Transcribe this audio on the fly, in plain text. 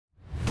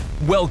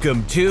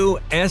Welcome to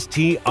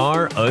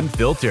STR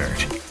Unfiltered,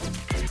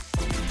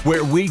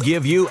 where we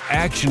give you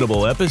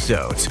actionable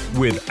episodes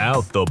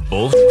without the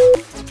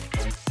bullshit.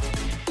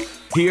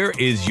 Here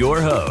is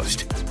your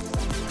host,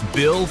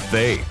 Bill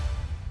Faith.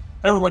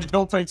 Hey everybody,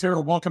 Bill Faith here.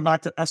 Welcome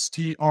back to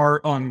STR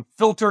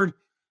Unfiltered.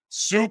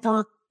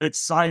 Super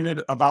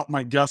excited about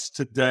my guest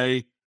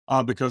today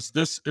because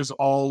this is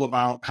all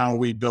about how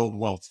we build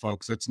wealth,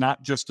 folks. It's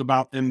not just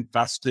about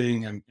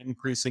investing and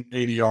increasing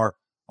ADR.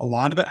 A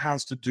lot of it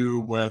has to do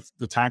with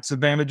the tax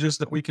advantages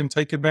that we can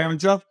take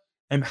advantage of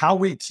and how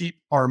we keep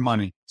our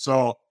money.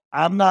 So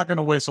I'm not going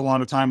to waste a lot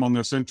of time on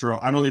this intro.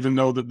 I don't even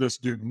know that this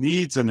dude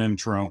needs an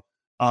intro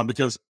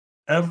because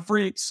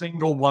every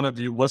single one of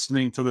you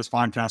listening to this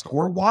podcast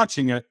or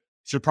watching it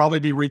should probably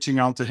be reaching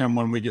out to him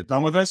when we get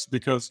done with this,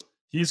 because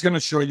he's going to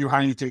show you how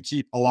you can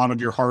keep a lot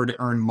of your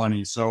hard-earned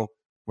money. So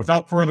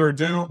without further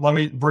ado, let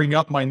me bring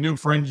up my new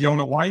friend,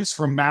 Yona Weiss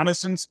from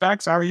Madison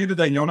Specs. How are you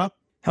today, Yona?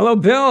 Hello,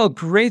 Bill.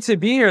 Great to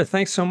be here.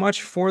 Thanks so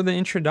much for the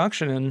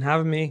introduction and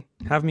having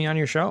me on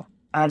your show.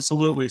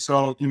 Absolutely.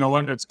 So, you know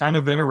what? It's kind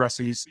of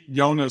interesting. You see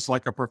Yona's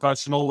like a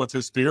professional with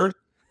his beard.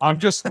 I'm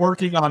just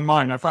working on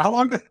mine. How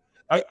long do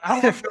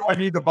I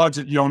need the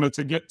budget, Yona,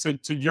 to get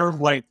to your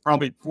length?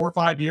 Probably 4 or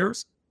 5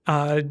 years?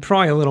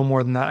 Probably a little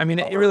more than that. I mean,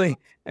 it really,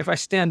 if I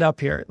stand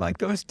up here, it like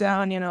goes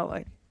down,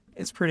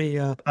 it's pretty,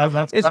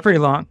 it's pretty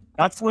long.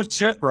 That's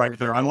legit right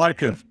there. I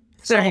like it.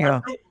 There you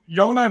go.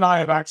 Yona and I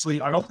have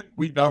actually, I don't think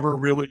we've ever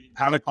really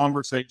had a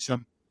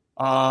conversation.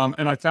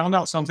 And I found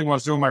out something when I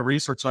was doing my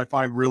research that I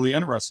find really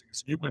interesting.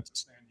 So you went to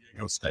San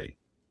Diego State.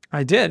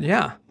 I did,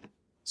 yeah.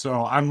 So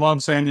I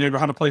love San Diego. I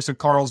had a place in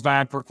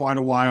Carlsbad for quite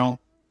a while.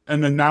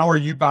 And then now are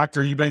you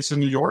based in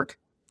New York?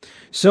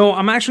 So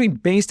I'm actually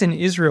based in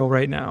Israel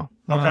right now.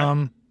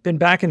 Okay. Been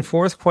back and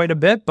forth quite a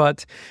bit,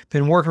 but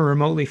been working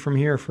remotely from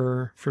here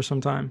for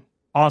some time.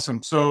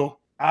 Awesome. So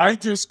I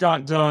just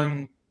got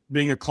done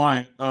being a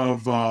client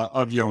of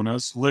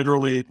Yona's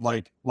literally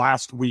like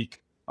last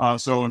week.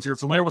 So if you're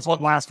familiar with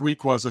what last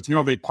week was, if you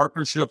have a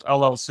partnership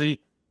LLC,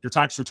 your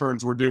tax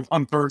returns were due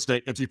on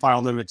Thursday if you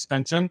filed an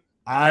extension.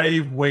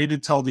 I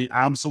waited till the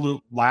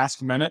absolute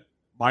last minute,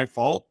 my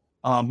fault.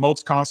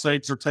 Most cost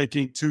saves are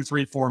taking 2,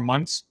 3, 4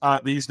 months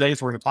these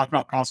days. We're going to talk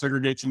about cost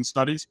segregation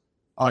studies.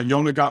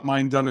 Yona got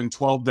mine done in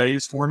 12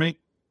 days for me.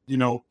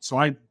 So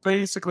I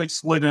basically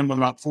slid in with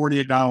about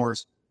 48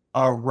 hours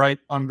right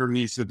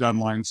underneath the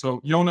deadline. So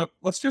Yona,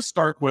 let's just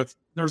start with,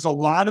 there's a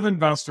lot of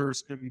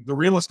investors in the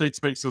real estate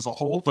space as a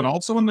whole, but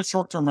also in the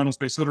short-term rental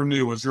space that are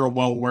new, as you're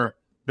well aware.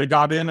 They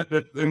got in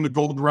the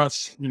gold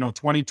rush,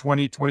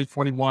 2020,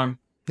 2021,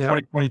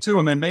 2022,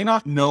 and they may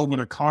not know what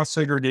a cost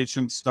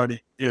segregation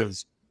study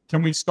is.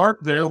 Can we start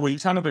there? Will you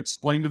kind of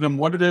explain to them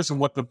what it is and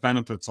what the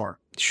benefits are?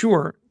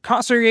 Sure.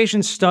 Cost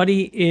segregation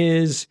study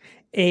is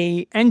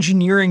a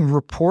engineering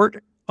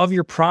report of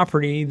your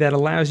property that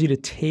allows you to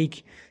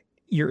take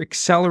your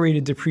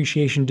accelerated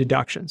depreciation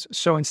deductions.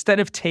 So instead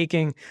of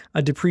taking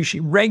a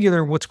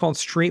regular, what's called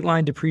straight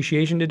line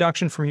depreciation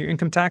deduction from your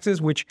income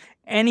taxes, which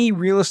any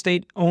real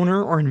estate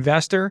owner or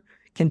investor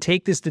can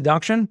take this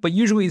deduction, but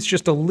usually it's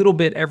just a little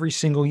bit every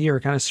single year,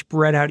 kind of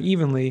spread out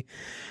evenly.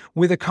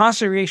 With a cost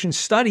segregation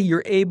study,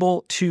 you're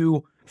able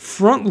to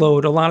front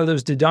load a lot of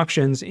those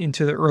deductions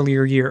into the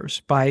earlier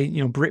years by,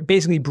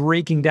 basically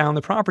breaking down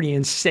the property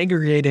and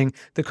segregating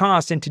the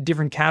cost into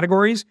different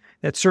categories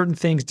that certain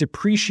things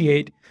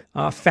depreciate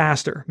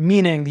faster,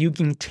 meaning you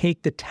can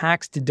take the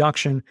tax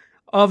deduction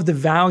of the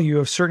value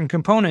of certain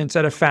components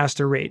at a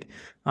faster rate.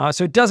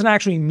 So it doesn't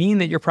actually mean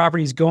that your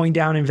property is going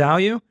down in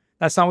value.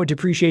 That's not what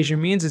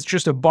depreciation means. It's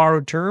just a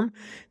borrowed term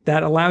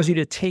that allows you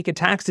to take a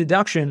tax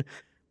deduction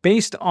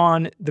based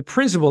on the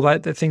principle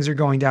that things are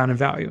going down in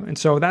value. And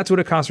so that's what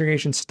a cost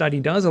segregation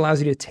study does,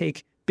 allows you to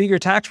take bigger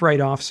tax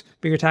write-offs,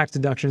 bigger tax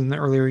deductions in the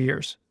earlier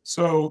years.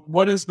 So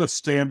what is the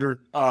standard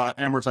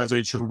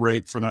amortization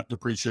rate for that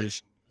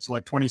depreciation? It's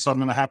like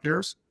 27 and a half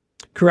years?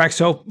 Correct.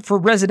 So for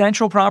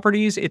residential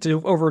properties, it's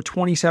over a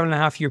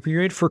 27.5-year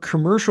period. For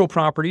commercial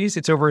properties,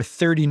 it's over a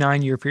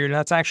 39-year period.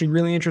 That's actually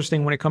really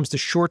interesting when it comes to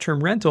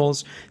short-term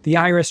rentals. The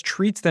IRS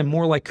treats them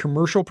more like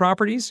commercial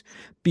properties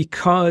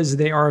because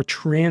they are a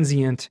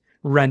transient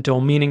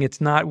rental, meaning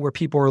it's not where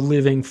people are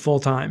living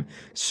full-time.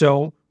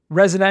 So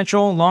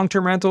residential,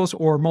 long-term rentals,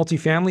 or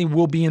multifamily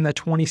will be in the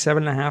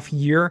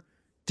 27.5-year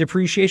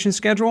depreciation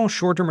schedule.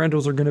 Short-term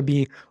rentals are going to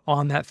be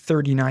on that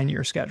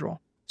 39-year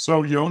schedule.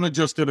 So Yona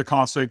just did a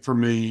cost seg for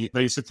me.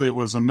 Basically, it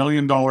was $1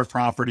 million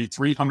property,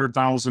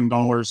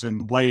 $300,000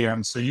 in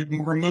land. So you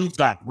can remove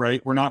that,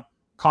 right? We're not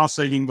cost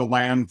segging the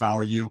land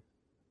value.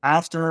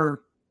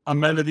 After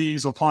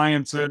amenities,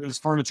 appliances,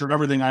 furniture, and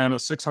everything, I had a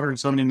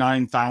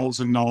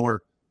 $679,000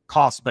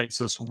 cost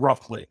basis,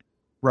 roughly,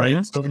 right?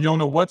 Mm-hmm. So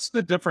Yona, what's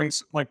the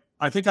difference? Like,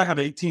 I think I had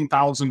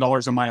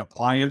 $18,000 in my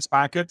appliance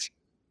package,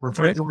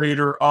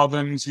 refrigerator,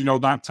 ovens,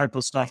 that type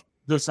of stuff.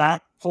 Does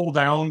that pull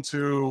down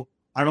to,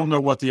 I don't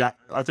know what I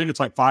think it's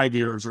like 5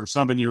 years or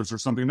 7 years or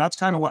something. That's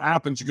kind of what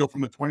happens. You go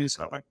from the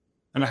 27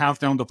 and a half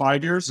down to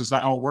 5 years. Is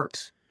that how it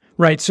works?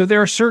 Right. So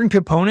there are certain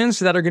components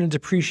that are going to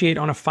depreciate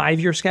on a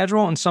 5-year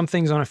schedule and some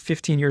things on a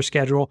 15-year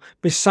schedule,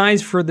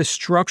 besides for the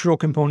structural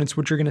components,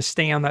 which are going to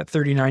stay on that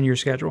 39-year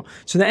schedule.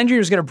 So the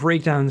engineer is going to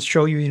break down and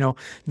show you,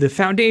 the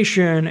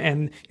foundation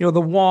and,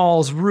 the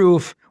walls,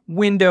 roof,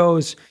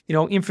 windows,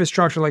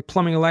 infrastructure like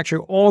plumbing,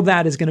 electric, all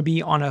that is going to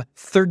be on a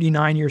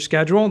 39-year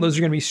schedule. Those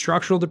are going to be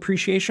structural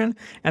depreciation,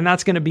 and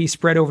that's going to be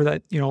spread over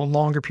that,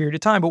 longer period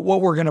of time. But what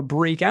we're going to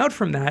break out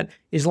from that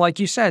is, like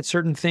you said,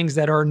 certain things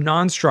that are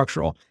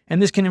non-structural. And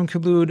this can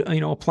include,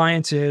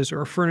 appliances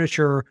or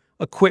furniture,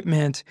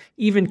 equipment,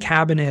 even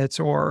cabinets,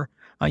 or,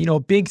 a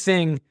big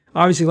thing.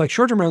 Obviously, like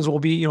short-term rentals will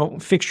be,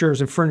 fixtures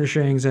and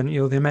furnishings and,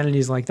 the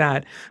amenities like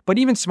that. But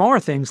even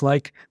smaller things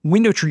like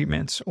window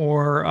treatments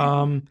or,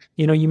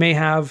 you may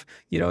have,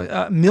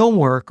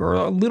 millwork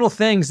or little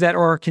things that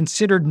are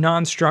considered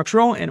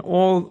non-structural, and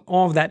all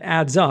of that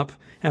adds up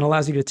and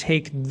allows you to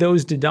take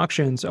those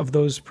deductions of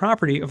those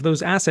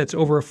assets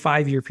over a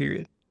 5-year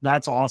period.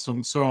 That's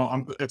awesome. So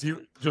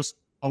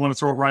I want to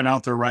throw it right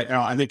out there right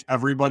now. I think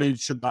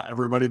not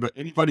everybody, but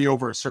anybody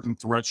over a certain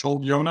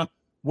threshold, Yona,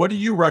 what do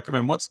you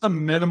recommend? What's the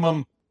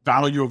minimum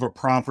value of a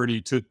property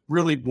to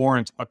really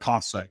warrant a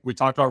cost seg? We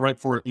talked about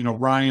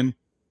Ryan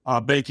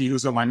Bakey,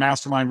 who's in my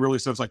mastermind, really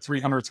says like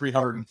 300,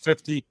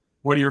 350.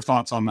 What are your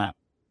thoughts on that?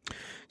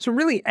 So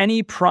really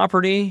any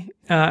property,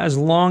 as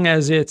long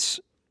as it's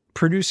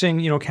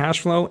producing, cash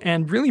flow,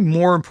 and really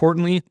more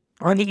importantly,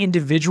 on the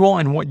individual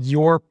and what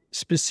your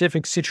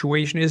specific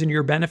situation is and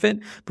your benefit,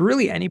 but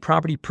really any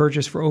property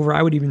purchase for over,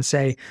 I would even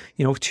say,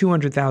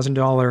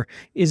 $200,000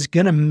 is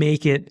going to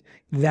make it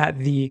that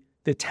the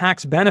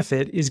tax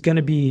benefit is going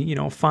to be,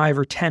 5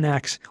 or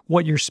 10x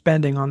what you're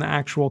spending on the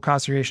actual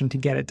cost segregation to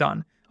get it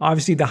done.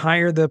 Obviously, the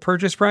higher the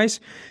purchase price,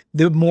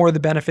 the more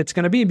the benefit's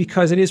going to be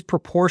because it is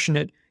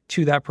proportionate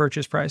to that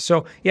purchase price.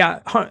 So yeah,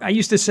 I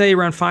used to say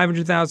around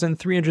 500,000,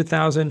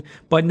 300,000,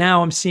 but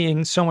now I'm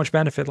seeing so much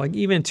benefit, like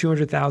even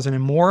 200,000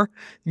 and more,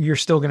 you're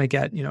still going to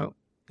get, your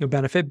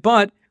benefit.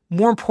 But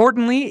more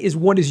importantly is,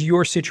 what is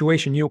your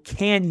situation?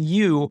 Can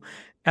you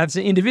as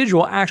an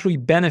individual actually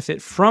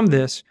benefit from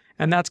this?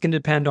 And that's going to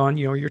depend on,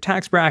 your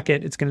tax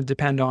bracket. It's going to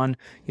depend on,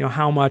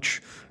 how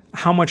much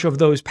of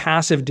those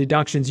passive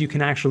deductions you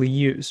can actually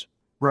use.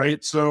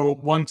 Right. So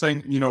one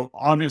thing,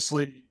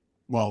 obviously,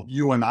 well,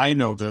 you and I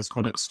know this,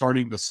 but it's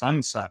starting to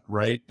sunset,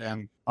 right?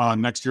 And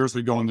next year as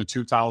we go into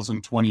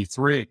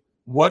 2023,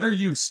 what are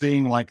you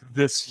seeing like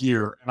this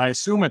year? And I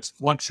assume it's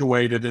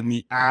fluctuated in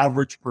the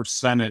average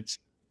percentage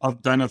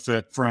of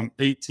benefit from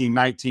 18,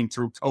 19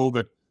 through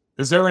COVID.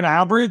 Is there an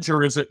average,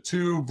 or is it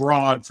too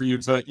broad for you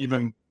to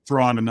even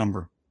throw on a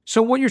number?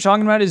 So what you're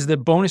talking about is the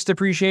bonus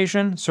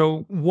depreciation.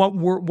 So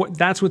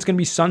that's what's going to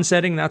be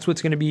sunsetting. That's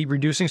what's going to be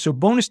reducing. So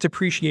bonus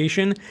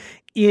depreciation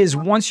is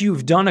once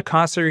you've done a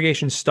cost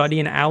segregation study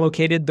and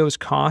allocated those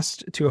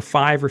costs to a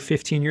 5 or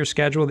 15-year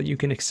schedule that you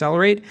can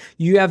accelerate,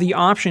 you have the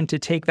option to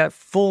take that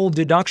full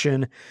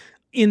deduction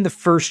in the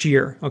first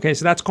year. Okay,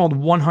 so that's called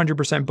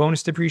 100%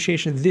 bonus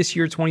depreciation. This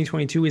year,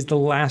 2022, is the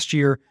last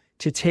year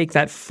to take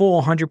that full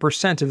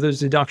 100% of those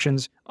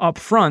deductions up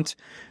front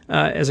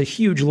as a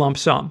huge lump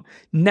sum.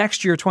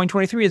 Next year,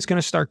 2023, it's going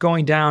to start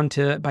going down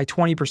by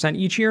 20%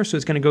 each year. So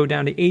it's going to go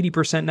down to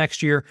 80%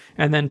 next year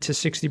and then to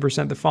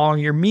 60% the following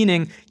year,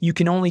 meaning you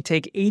can only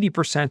take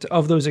 80%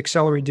 of those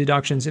accelerated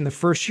deductions in the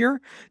first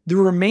year. The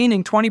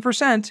remaining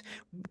 20%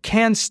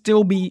 can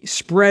still be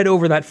spread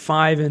over that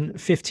 5 and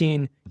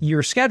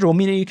 15-year schedule,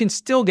 meaning you can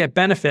still get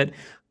benefit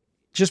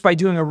just by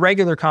doing a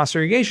regular cost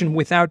segregation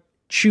without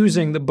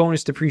choosing the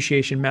bonus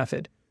depreciation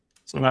method.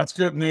 So that's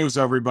good news,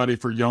 everybody,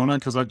 for Yona,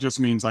 because that just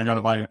means I got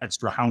to buy an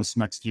extra house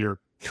next year.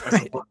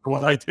 Right.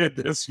 What I did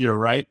this year,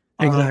 right?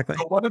 Exactly.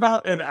 So what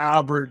about an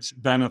average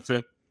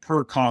benefit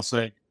per cost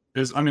seg?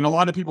 A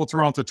lot of people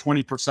throw out the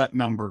 20%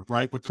 number,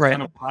 right? Which is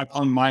kind of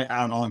on my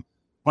add-on.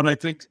 But I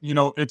think,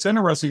 it's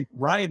interesting.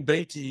 Ryan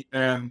Bakey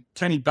and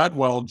Kenny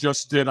Bedwell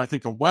just did, I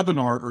think, a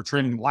webinar or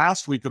training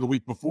last week or the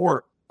week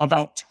before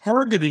about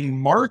targeting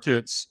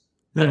markets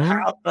that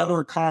have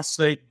better cost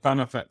seg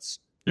benefits.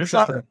 Is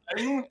that a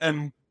thing?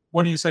 And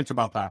what do you think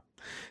about that?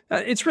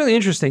 It's really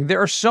interesting.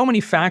 There are so many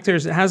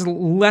factors. It has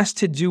less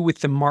to do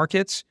with the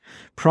markets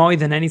probably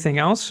than anything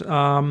else.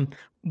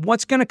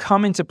 What's going to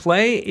come into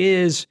play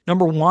is,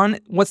 number one,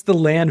 what's the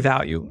land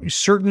value?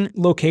 Certain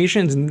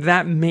locations, and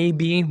that may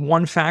be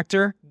one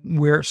factor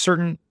where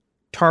certain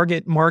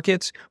target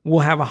markets will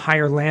have a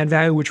higher land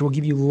value, which will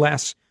give you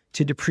less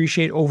to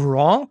depreciate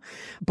overall.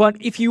 But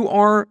if you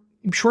are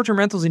short-term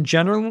rentals in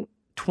general,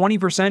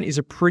 20% is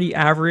a pretty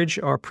average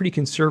or pretty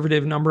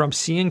conservative number I'm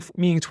seeing,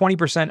 meaning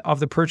 20% of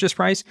the purchase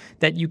price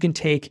that you can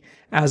take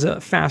as a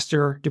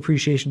faster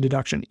depreciation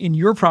deduction. In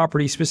your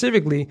property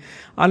specifically,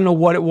 I don't know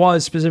what it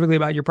was specifically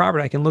about your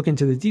property. I can look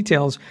into the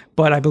details,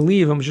 but I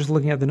believe, I'm just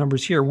looking at the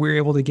numbers here, we're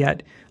able to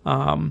get,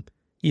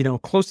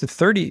 close to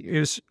 30, it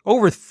was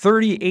over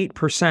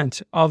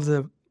 38% of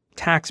the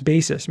tax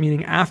basis,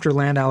 meaning after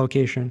land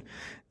allocation,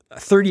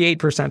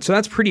 38%. So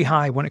that's pretty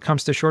high when it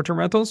comes to short-term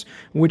rentals,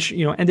 which,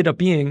 ended up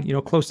being,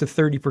 close to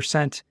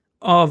 30%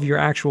 of your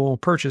actual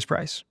purchase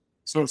price.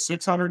 So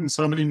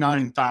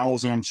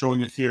 679,000, I'm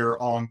showing it here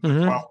on,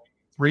 well,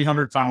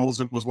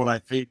 300,000 was what I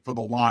paid for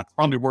the lot.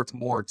 Probably worth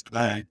more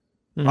today.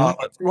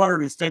 But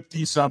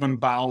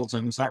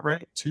 257,000, is that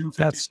right?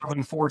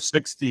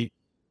 257,460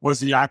 was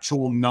the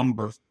actual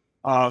number.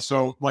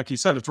 So like you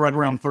said, it's right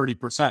around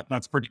 30%.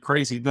 That's pretty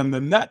crazy. Then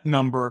the net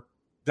number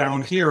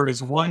down here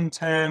is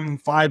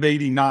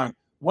 110,589.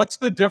 What's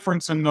the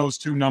difference in those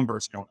two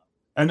numbers, Yona?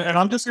 And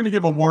I'm just going to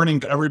give a warning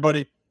to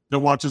everybody that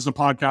watches the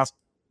podcast.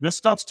 This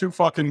stuff's too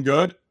fucking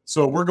good.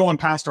 So we're going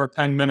past our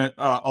 10-minute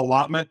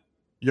allotment.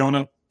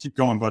 Yona, keep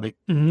going, buddy.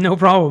 No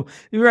problem.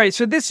 Right.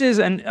 So this is,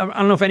 and I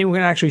don't know if anyone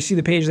can actually see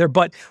the page there,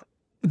 but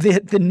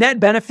the net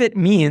benefit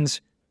means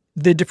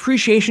the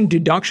depreciation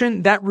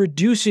deduction that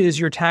reduces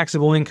your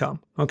taxable income.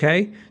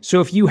 Okay.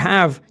 So if you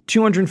have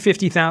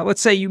 $250,000,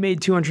 let's say you made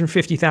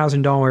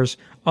 $250,000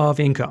 of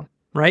income,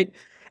 right?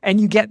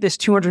 And you get this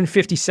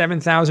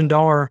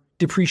 $257,000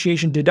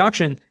 depreciation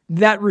deduction,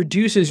 that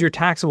reduces your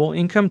taxable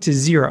income to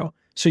zero.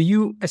 So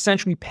you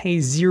essentially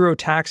pay zero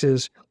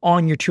taxes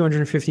on your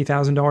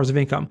 $250,000 of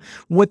income.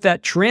 What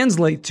that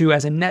translates to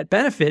as a net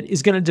benefit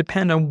is going to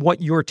depend on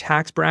what your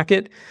tax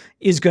bracket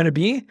is going to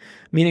be,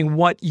 meaning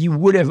what you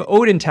would have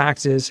owed in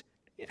taxes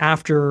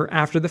after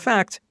the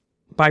fact.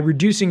 By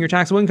reducing your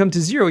taxable income to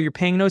zero, you're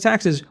paying no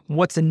taxes.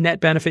 What's the net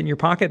benefit in your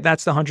pocket?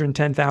 That's the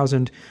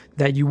 $110,000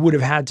 that you would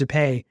have had to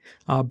pay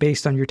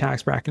based on your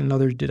tax bracket and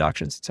other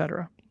deductions, et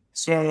cetera.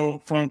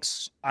 So,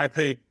 folks, I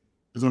paid,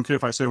 is it okay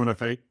if I say what I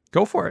paid?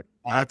 Go for it.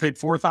 I paid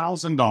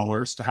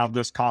 $4,000 to have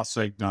this cost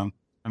seg done.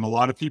 And a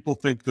lot of people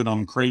think that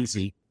I'm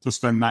crazy to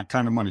spend that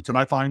kind of money. Can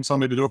I find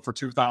somebody to do it for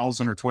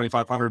 $2,000 or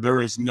 $2,500?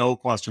 There is no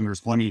question. There's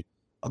plenty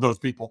of those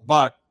people.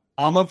 But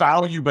I'm a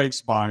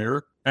value-based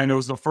buyer. And it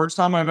was the first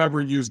time I've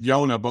ever used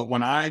Yona. But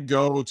when I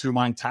go to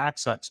my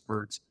tax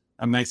experts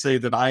and they say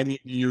that I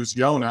need to use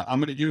Yona, I'm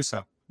going to use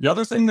them. The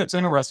other thing that's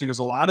interesting is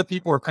a lot of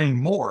people are paying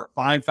more,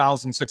 $5,000,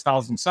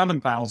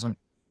 $6,000, $7,000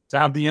 to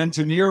have the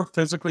engineer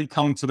physically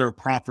come to their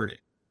property,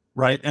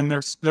 right? And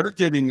they're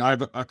getting, I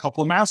have a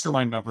couple of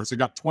mastermind members. They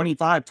got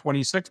 25,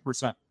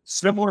 26%,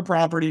 similar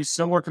properties,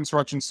 similar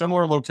construction,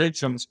 similar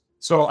locations.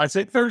 So I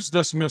think there's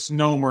this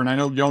misnomer, and I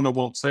know Yona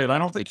won't say it. I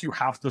don't think you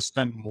have to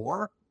spend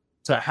more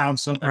to have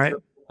some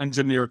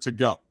engineer to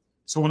go.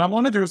 So what I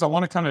want to do is I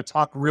want to kind of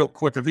talk real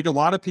quick. I think a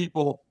lot of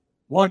people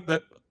want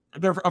that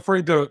they're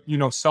afraid to,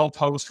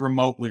 self-host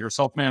remotely or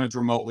self-manage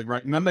remotely,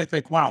 right? And then they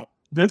think, wow,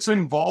 this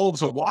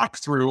involves a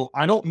walkthrough.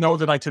 I don't know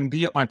that I can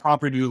be at my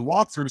property to do the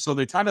walkthrough. So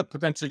they kind of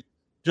potentially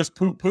just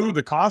poo-poo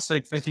the cost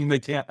sake, thinking they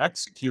can't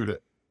execute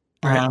it.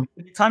 You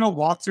kind of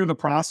walk through the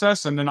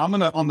process, and then I'm going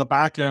to, on the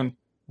back end,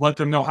 let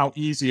them know how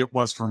easy it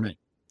was for me.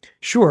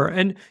 Sure.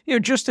 And,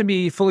 just to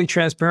be fully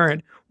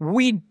transparent,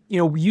 we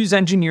use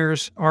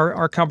engineers.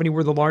 Our company,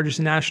 we're the largest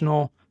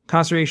national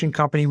conservation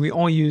company. We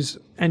all use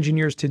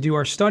engineers to do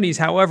our studies.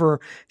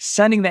 However,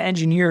 sending the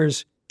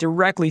engineers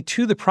directly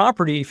to the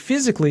property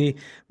physically,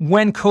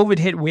 when COVID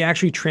hit, we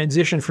actually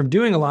transitioned from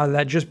doing a lot of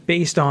that just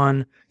based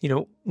on,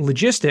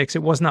 logistics.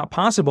 It was not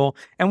possible.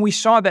 And we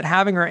saw that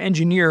having our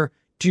engineer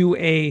do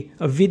a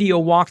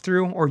video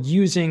walkthrough or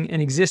using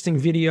an existing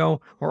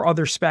video or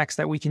other specs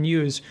that we can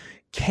use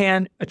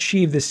can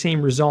achieve the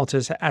same results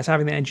as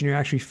having the engineer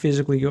actually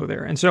physically go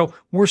there. And so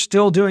we're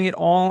still doing it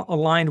all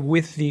aligned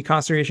with the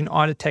conservation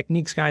audit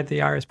techniques guide the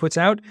IRS puts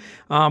out.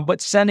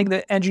 But sending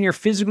the engineer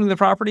physically to the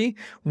property,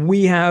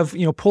 we have,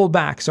 pulled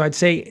back. So I'd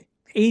say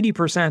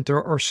 80%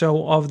 or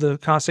so of the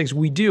cost saves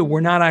we do, we're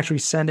not actually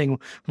sending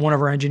one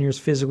of our engineers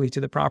physically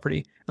to the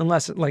property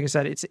unless, like I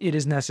said, it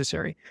is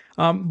necessary.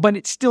 But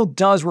it still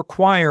does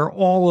require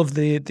all of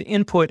the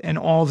input and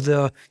all of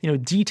the,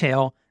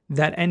 detail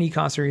that any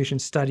conservation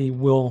study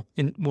will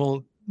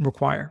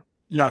require.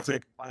 Yeah, I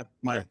think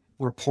my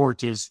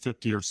report is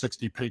 50 or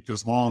 60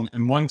 pages long.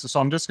 And so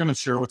I'm just going to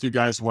share with you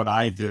guys what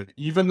I did.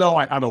 Even though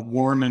I had a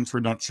warm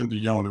introduction to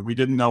Yona, we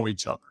didn't know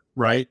each other,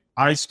 right?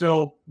 I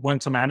still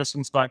went to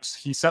Madison Specs.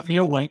 He sent me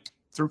a link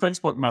through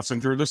Facebook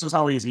Messenger. This is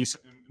how easy.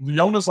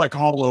 Yona's like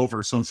all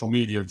over social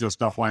media, just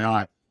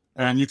FYI.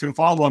 And you can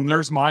follow him.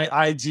 There's my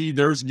IG.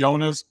 There's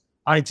Yona's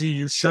IG.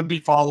 You should be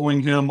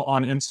following him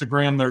on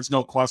Instagram. There's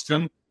no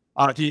question.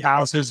 He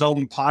has his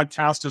own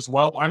podcast as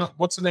well.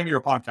 What's the name of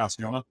your podcast,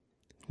 Yona?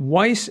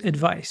 Weiss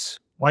Advice.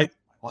 White,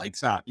 I like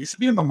that. You should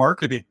be in the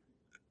marketing.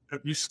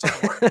 You should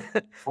start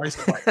Weiss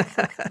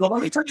Advice. So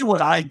let me tell you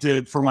what I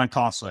did for my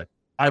cost seg.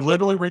 I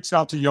literally reached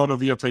out to Yona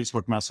via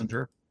Facebook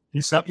Messenger.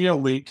 He sent me a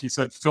link. He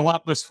said, fill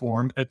out this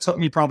form. It took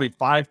me probably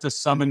 5 to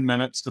 7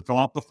 minutes to fill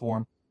out the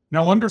form.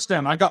 Now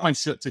understand, I got my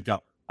shit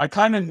together. I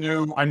kind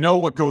of I know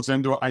what goes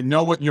into it. I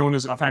know what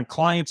Yona's, I've had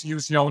clients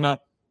use Yona.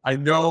 I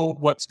know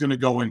what's going to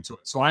go into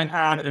it. So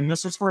and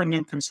this is for a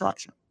new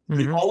construction.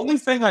 Mm-hmm. The only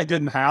thing I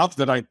didn't have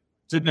that I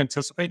didn't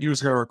anticipate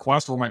using a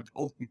request were my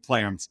building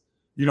plans.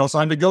 So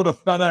I had to go to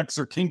FedEx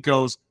or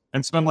Kinko's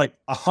and spend like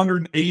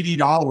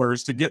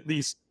 $180 to get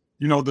these,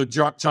 the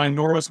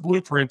ginormous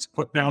blueprints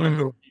put down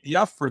into a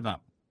PDF for them,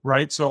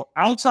 right? So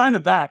outside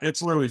of that,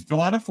 it's literally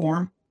fill out a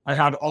form. I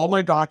had all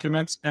my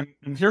documents. And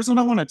here's what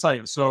I want to tell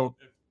you. So,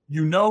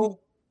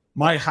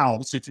 my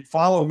house, if you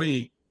follow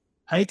me,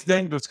 Hank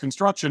Davis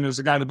Construction is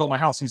the guy that built my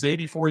house. He's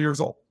 84 years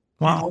old.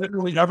 Wow.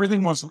 Literally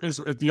everything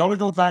if the owner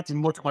goes back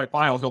and look at my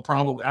file, he'll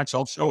probably, actually,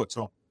 I'll show it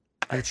to him.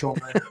 I show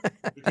him right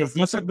here. Because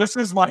this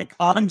is my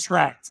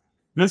contract.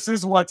 This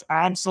is what's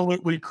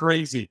absolutely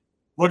crazy.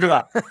 Look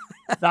at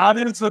that. That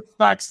is the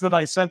specs that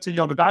I sent to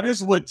Yona. That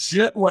is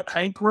legit what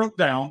Hank wrote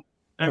down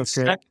and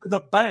sent to the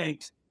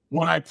bank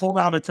when I pulled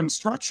out a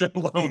construction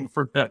loan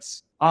for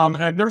this.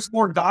 And there's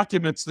more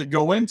documents that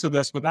go into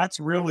this, but that's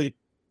really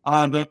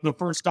the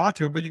first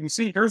document. But you can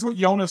see, here's what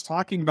Yona's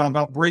talking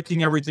about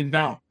breaking everything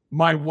down.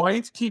 My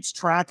wife keeps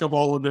track of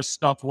all of this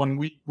stuff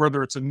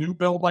whether it's a new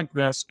build like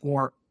this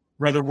or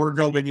whether we're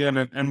going in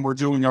and we're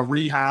doing a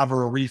rehab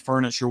or a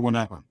refurnish or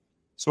whatever.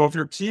 So if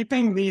you're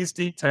keeping these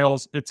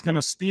details, it's going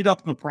to speed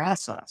up the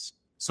process.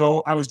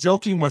 So I was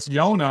joking with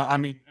Yona. I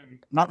mean,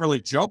 not really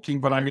joking,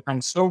 but I mean,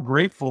 I'm so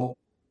grateful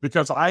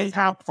because I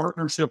have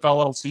partnership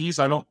LLCs.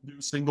 I don't do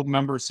single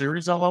member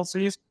series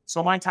LLCs.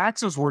 So my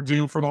taxes were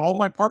due for all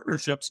my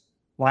partnerships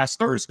last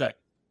Thursday.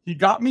 He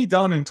got me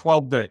done in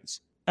 12 days.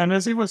 And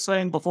as he was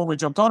saying before we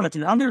jumped on, if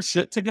you have your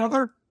shit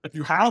together, if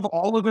you have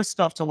all of this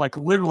stuff to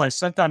literally, I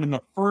sent that in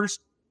the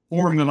first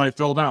form that I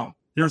filled out.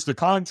 Here's the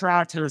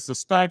contract, here's the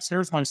specs,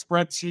 here's my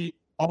spreadsheet,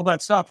 all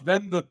that stuff.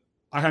 Then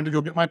I had to go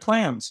get my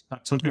plans.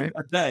 That took me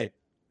a day.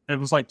 It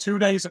was like 2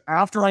 days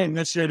after I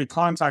initiated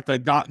contact,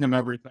 I'd gotten him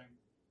everything.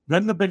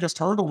 Then the biggest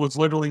hurdle was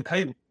literally,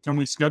 hey, can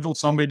we schedule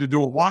somebody to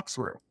do a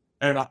walkthrough?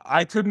 And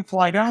I couldn't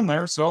fly down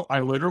there, so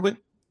I literally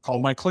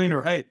called my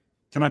cleaner. Hey,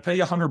 can I pay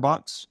you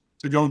 $100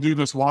 to go do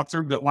this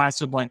walkthrough that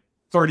lasted like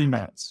 30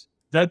 minutes?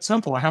 Dead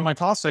simple. I had my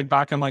cost save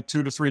back in like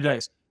 2 to 3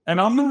 days. And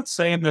I'm not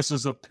saying this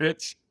is a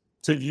pitch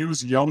to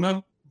use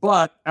Yona,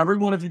 but every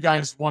one of you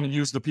guys want to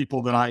use the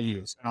people that I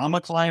use. And I'm a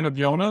client of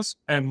Yona's,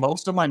 and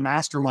most of my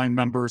mastermind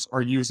members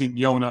are using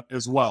Yona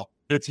as well.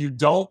 If you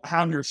don't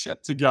have your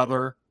shit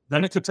together,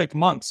 then it could take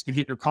months to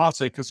get your cost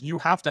save because you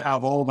have to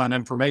have all that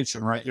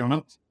information, right,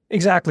 Yona?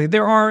 Exactly.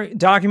 There are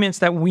documents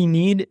that we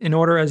need in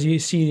order, as you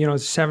see,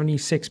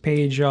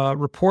 76-page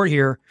report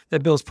here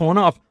that Bill's pulling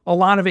up. A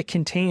lot of it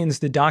contains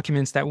the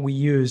documents that we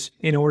use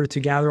in order to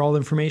gather all the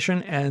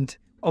information, and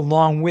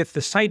along with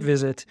the site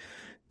visit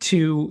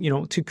to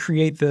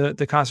create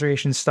the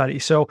conservation study.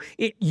 So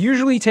it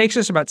usually takes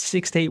us about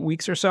 6 to 8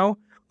 weeks or so,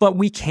 but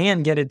we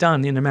can get it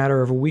done in a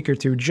matter of a week or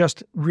two.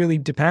 Just really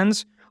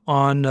depends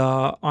on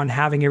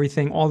having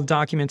everything, all the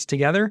documents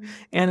together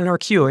and in our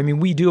queue. I mean,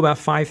 we do about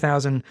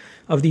 5,000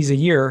 of these a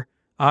year.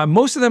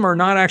 Most of them are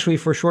not actually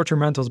for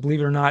short-term rentals,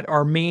 believe it or not.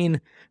 Our main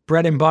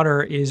bread and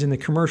butter is in the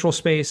commercial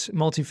space,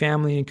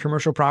 multifamily and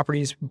commercial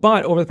properties.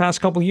 But over the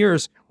past couple of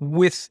years,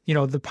 with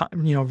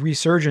the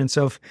resurgence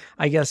of,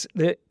 I guess,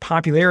 the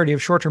popularity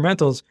of short-term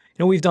rentals,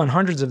 we've done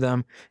hundreds of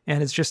them,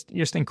 and it's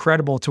just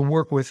incredible to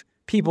work with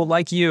people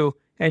like you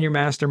and your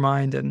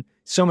mastermind and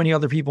so many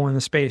other people in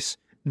the space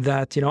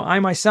that I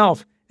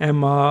myself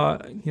am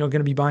going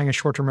to be buying a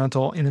short-term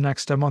rental in the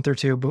next month or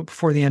two, but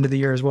before the end of the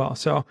year as well.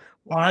 So,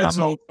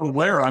 so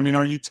where? I mean,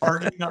 are you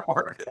targeting that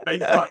market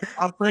based on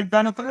cost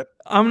benefit?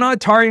 I'm not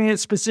targeting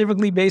it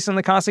specifically based on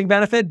the costing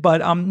benefit,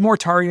 but I'm more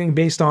targeting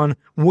based on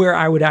where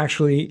I would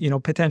actually,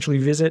 potentially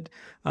visit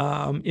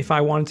if I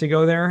wanted to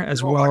go there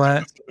as well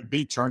as the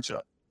beach, aren't you?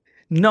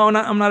 No,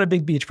 I'm not a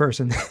big beach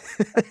person.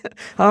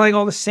 I like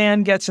all the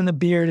sand gets in the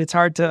beard. It's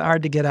hard to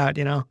get out,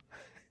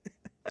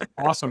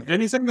 Awesome.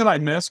 Anything that I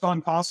missed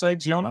on cost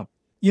saves, Yona?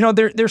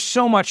 There's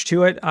so much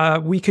to it.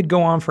 We could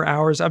go on for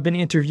hours. I've been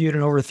interviewed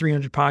in over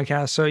 300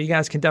 podcasts, so you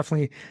guys can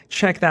definitely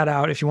check that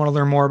out if you want to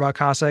learn more about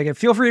cost seg.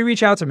 Feel free to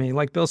reach out to me.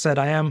 Like Bill said,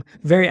 I am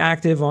very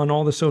active on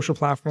all the social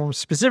platforms,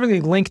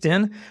 specifically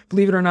LinkedIn.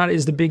 Believe it or not,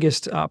 is the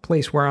biggest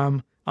place where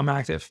I'm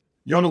active.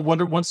 Yona,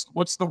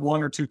 what's the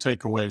 1 or 2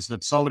 takeaways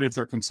that somebody, if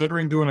they're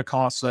considering doing a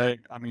cost seg,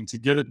 I mean, to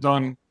get it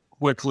done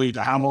quickly,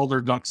 to have all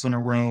their ducks in a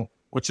row,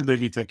 what should they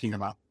be thinking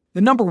about? The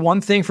number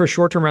one thing for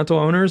short-term rental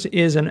owners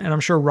is, and I'm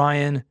sure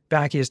Ryan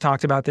Backey has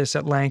talked about this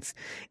at length,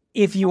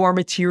 if you are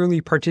materially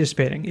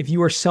participating, if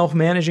you are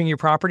self-managing your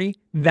property,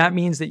 that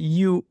means that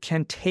you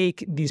can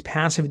take these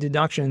passive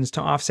deductions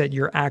to offset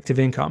your active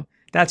income.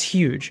 That's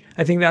huge.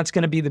 I think that's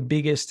going to be the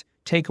biggest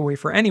takeaway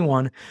for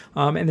anyone.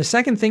 And the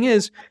second thing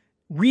is,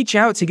 reach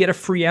out to get a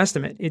free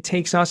estimate. It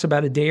takes us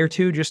about a day or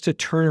two just to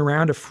turn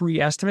around a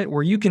free estimate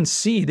where you can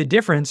see the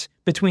difference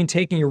between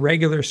taking your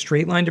regular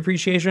straight line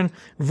depreciation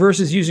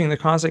versus using the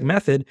cost seg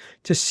method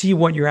to see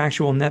what your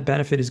actual net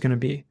benefit is going to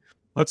be.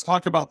 Let's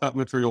talk about that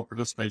material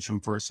participation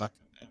for a second.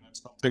 And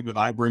it's something that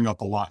I bring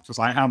up a lot because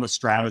I have a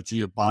strategy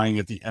of buying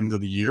at the end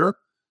of the year.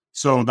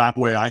 So that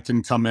way I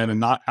can come in and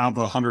not have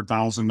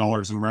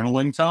 $100,000 in rental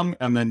income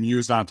and then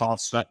use that to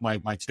offset my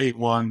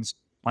K1s,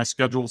 my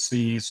Schedule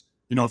Cs,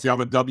 if you have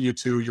a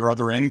W-2, your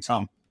other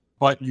income.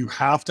 But you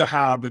have to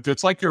have, if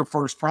it's like your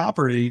first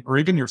property or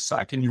even your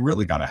second, you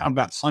really got to have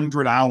that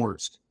 100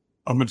 hours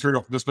of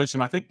material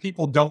participation. I think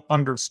people don't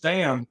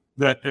understand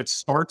that it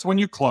starts when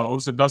you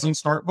close. It doesn't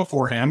start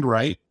beforehand,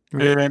 right?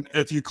 And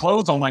if you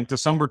close on like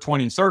December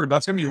 23rd,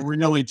 that's going to be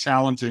really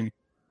challenging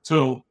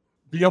to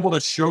be able to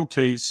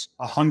showcase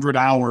 100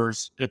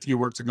 hours if you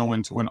were to go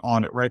into an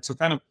audit, right? So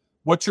kind of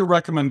what's your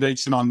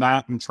recommendation on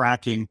that and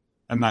tracking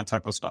and that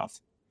type of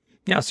stuff?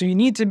 Yeah, so you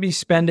need to be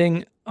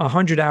spending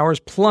 100 hours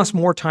plus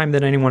more time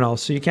than anyone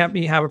else. So you can't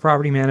have a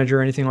property manager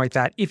or anything like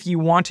that. If you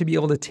want to be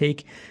able to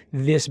take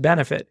this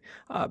benefit,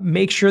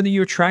 make sure that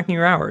you're tracking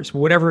your hours,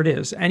 whatever it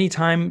is. Any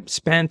time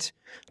spent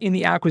in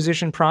the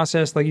acquisition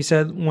process, like you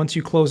said, once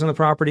you close on the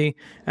property,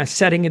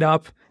 setting it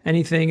up,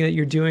 anything that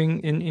you're doing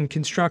in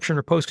construction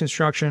or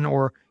post-construction,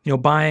 or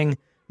buying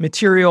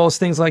materials,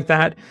 things like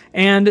that,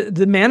 and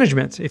the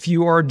management. If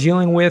you are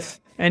dealing with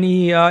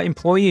any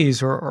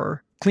employees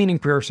or cleaning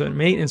person,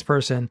 maintenance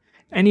person,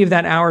 any of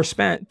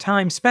that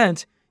time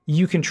spent,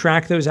 you can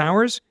track those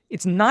hours.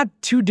 It's not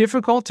too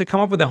difficult to come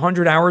up with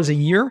 100 hours a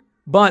year,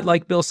 but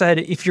like Bill said,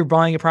 if you're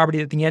buying a property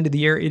at the end of the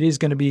year, it is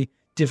going to be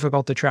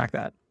difficult to track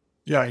that.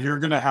 Yeah, you're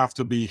going to have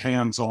to be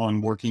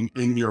hands-on working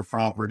in your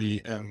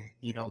property and,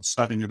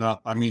 setting it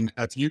up. I mean,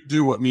 if you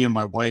do what me and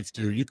my wife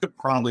do, you could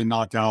probably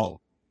knock out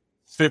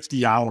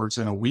 50 hours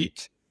in a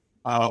week.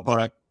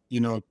 But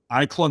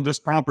I closed this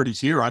property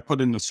here. I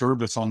put in the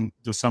service on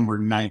December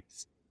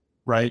 9th.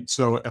 Right.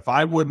 So if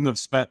I wouldn't have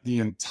spent the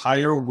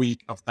entire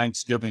week of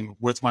Thanksgiving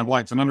with my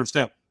wife, and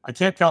understand, I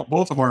can't count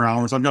both of our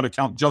hours. I've got to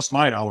count just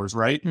my hours.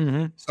 Right.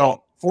 Mm-hmm.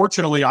 So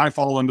fortunately, I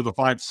fall under the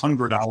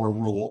 500-hour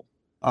rule.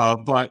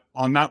 But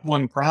on that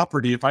one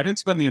property, if I didn't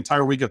spend the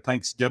entire week of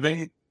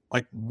Thanksgiving,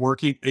 like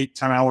working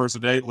 8-10 hours a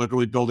day,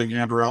 literally building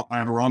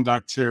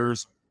Adirondack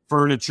chairs,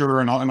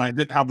 furniture, and I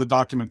didn't have the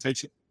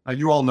documentation. Now,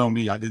 you all know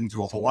me. I didn't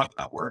do a whole lot of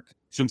that work.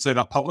 Shouldn't say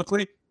that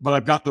publicly, but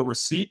I've got the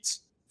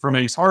receipts from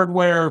Ace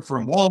Hardware,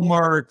 from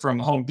Walmart, from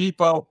Home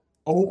Depot,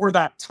 over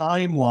that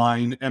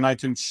timeline. And I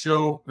can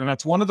show, and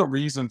that's one of the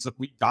reasons that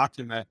we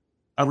document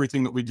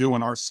everything that we do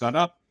in our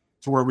setup,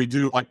 to where we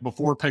do like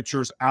before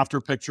pictures, after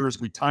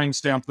pictures, we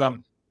timestamp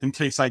them in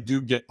case I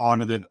do get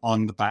audited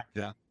on the back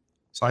end.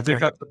 So I think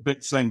that's the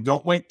big thing.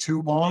 Don't wait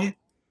too long.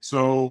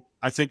 So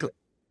I think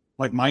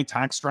like my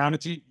tax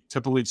strategy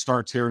typically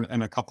starts here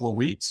in a couple of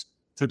weeks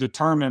to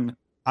determine,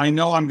 I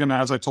know I'm going to,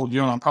 as I told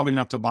you, I'm probably going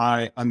to have to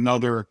buy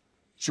another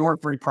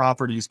short-free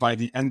properties by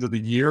the end of the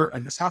year. I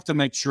just have to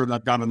make sure that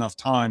I've got enough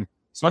time,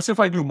 especially if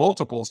I do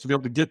multiples, to be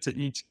able to get to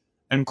each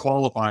and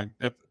qualify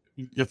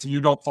if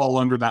you don't fall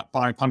under that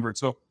 500.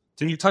 So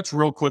can you touch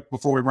real quick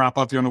before we wrap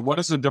up, what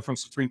is the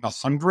difference between the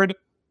 100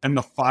 and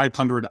the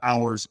 500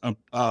 hours of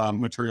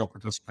material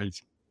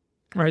participation?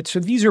 Right. So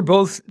these are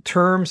both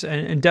terms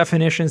and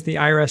definitions the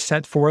IRS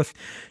set forth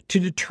to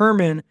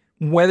determine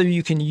whether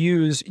you can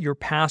use your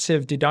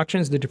passive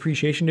deductions, the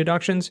depreciation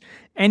deductions,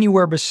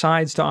 anywhere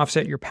besides to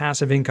offset your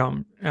passive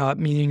income,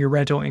 meaning your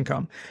rental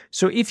income.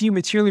 So if you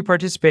materially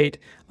participate,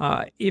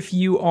 if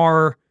you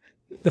are,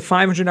 the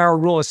 500-hour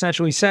rule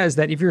essentially says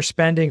that if you're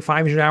spending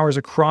 500 hours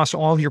across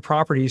all of your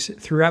properties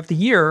throughout the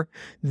year,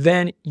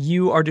 then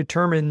you are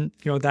determined,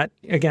 that,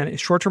 again,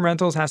 short-term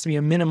rentals has to be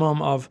a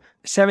minimum of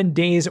 7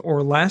 days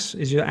or less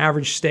is your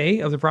average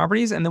stay of the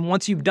properties. And then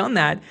once you've done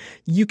that,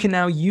 you can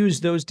now use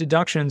those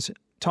deductions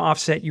to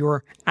offset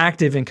your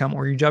active income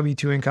or your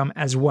W-2 income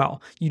as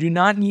well. You do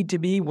not need to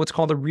be what's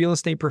called a real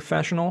estate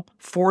professional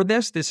for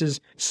this. This is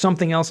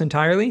something else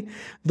entirely.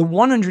 The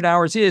 100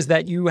 hours is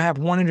that you have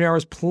 100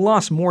 hours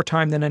plus more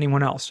time than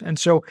anyone else. And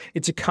so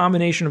it's a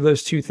combination of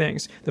those two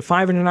things. The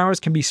 500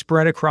 hours can be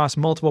spread across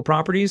multiple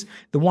properties.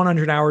 The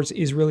 100 hours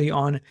is really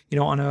on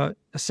a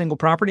single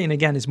property. And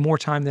again, is more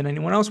time than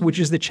anyone else, which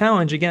is the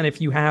challenge, again,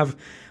 if you have,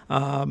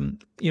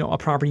 a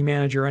property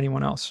manager or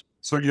anyone else.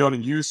 So,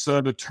 you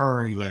said a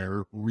term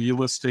there,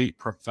 real estate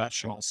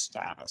professional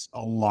status. A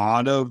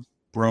lot of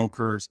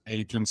brokers,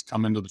 agents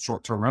come into the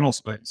short-term rental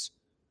space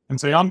and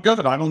say, I'm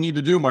good. I don't need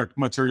to do my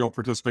material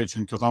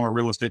participation because I'm a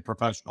real estate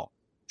professional.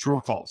 True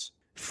or false?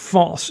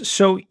 False.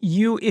 So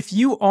if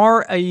you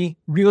are a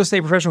real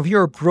estate professional, if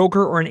you're a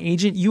broker or an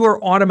agent, you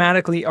are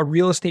automatically a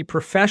real estate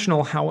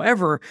professional.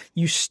 However,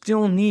 you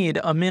still need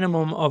a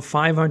minimum of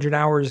 500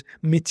 hours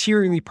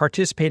materially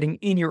participating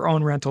in your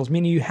own rentals,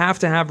 meaning you have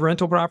to have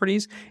rental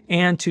properties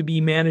and to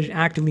be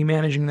actively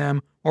managing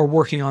them or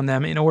working on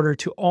them in order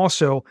to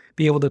also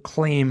be able to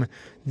claim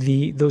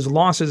those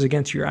losses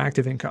against your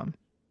active income.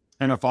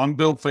 And if I'm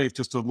Bill Faith,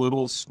 just a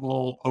little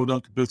small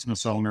podunk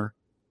business owner,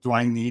 do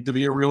I need to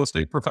be a real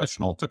estate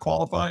professional to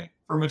qualify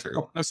for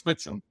material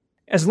participation?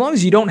 As long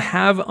as you don't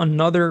have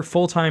another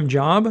full-time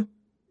job,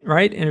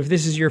 right? And if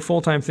this is your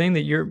full-time thing,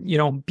 that you're,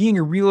 being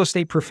a real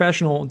estate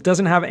professional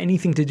doesn't have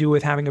anything to do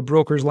with having a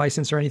broker's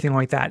license or anything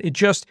like that. It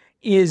just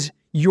is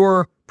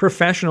your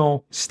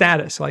professional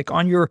status. Like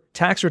on your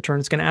tax return,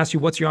 it's going to ask you,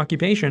 what's your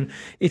occupation?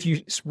 If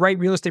you write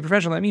real estate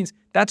professional, that means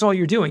that's all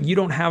you're doing. You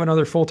don't have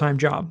another full-time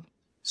job.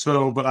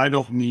 So, but I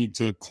don't need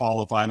to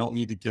qualify. I don't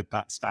need to get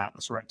that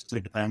status, right, to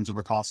take advantage of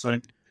a cost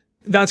setting.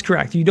 That's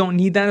correct. You don't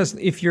need that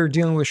if you're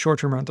dealing with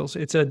short-term rentals.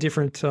 It's a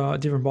different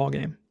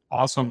ballgame.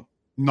 Awesome.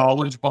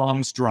 Knowledge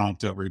bombs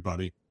dropped,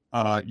 everybody.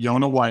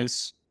 Yona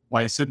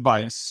Weiss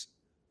Advice,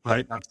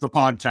 right? That's the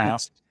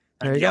podcast.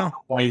 There you go.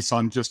 Weiss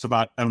on just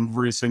about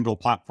every single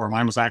platform.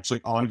 I was actually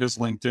on his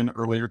LinkedIn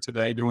earlier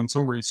today doing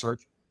some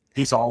research.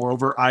 He's all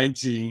over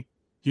IG.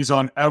 He's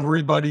on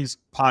everybody's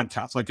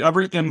podcast, like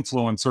every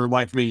influencer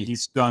like me.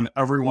 He's done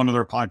every one of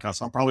their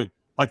podcasts. I'm probably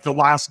like the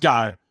last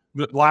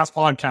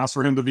podcast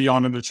for him to be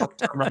on in the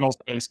short-term rental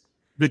space,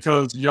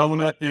 because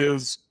Yona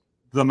is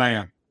the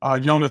man.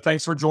 Yona,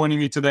 thanks for joining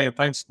me today. And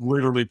thanks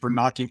literally for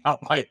knocking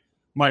out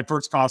my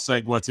first cost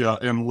egg with you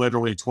in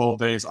literally 12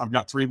 days. I've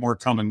got 3 more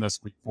coming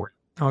this week for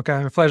you.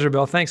 Okay. My pleasure,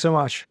 Bill. Thanks so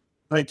much.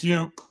 Thank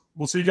you.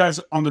 We'll see you guys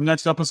on the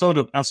next episode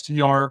of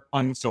STR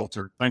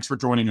Unfiltered. Thanks for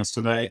joining us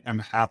today, and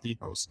happy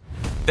hosting.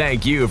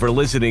 Thank you for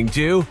listening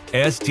to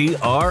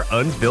STR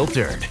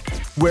Unfiltered,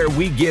 where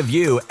we give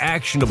you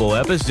actionable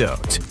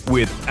episodes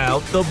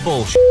without the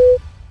bullshit.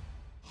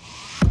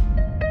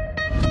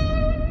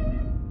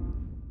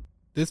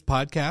 This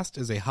podcast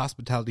is a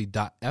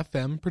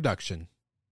Hospitality.fm production.